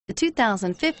The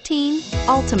 2015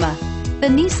 Altima. The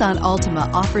Nissan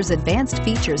Altima offers advanced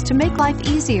features to make life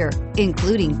easier,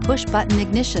 including push-button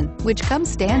ignition, which comes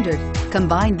standard.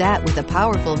 Combine that with a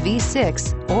powerful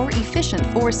V6 or efficient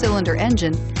 4-cylinder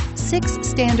engine, 6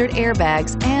 standard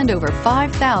airbags, and over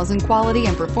 5,000 quality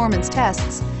and performance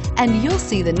tests, and you'll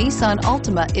see the Nissan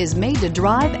Altima is made to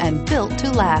drive and built to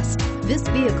last. This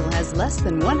vehicle has less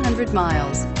than 100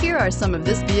 miles. Here are some of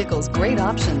this vehicle's great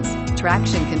options: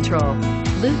 traction control,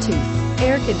 Bluetooth,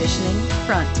 air conditioning,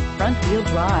 front wheel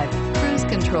drive, cruise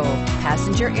control,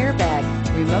 passenger airbag,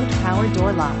 remote power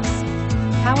door locks,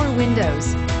 power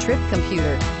windows, trip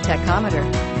computer, tachometer.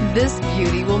 This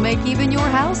beauty will make even your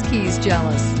house keys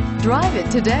jealous. Drive it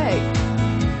today.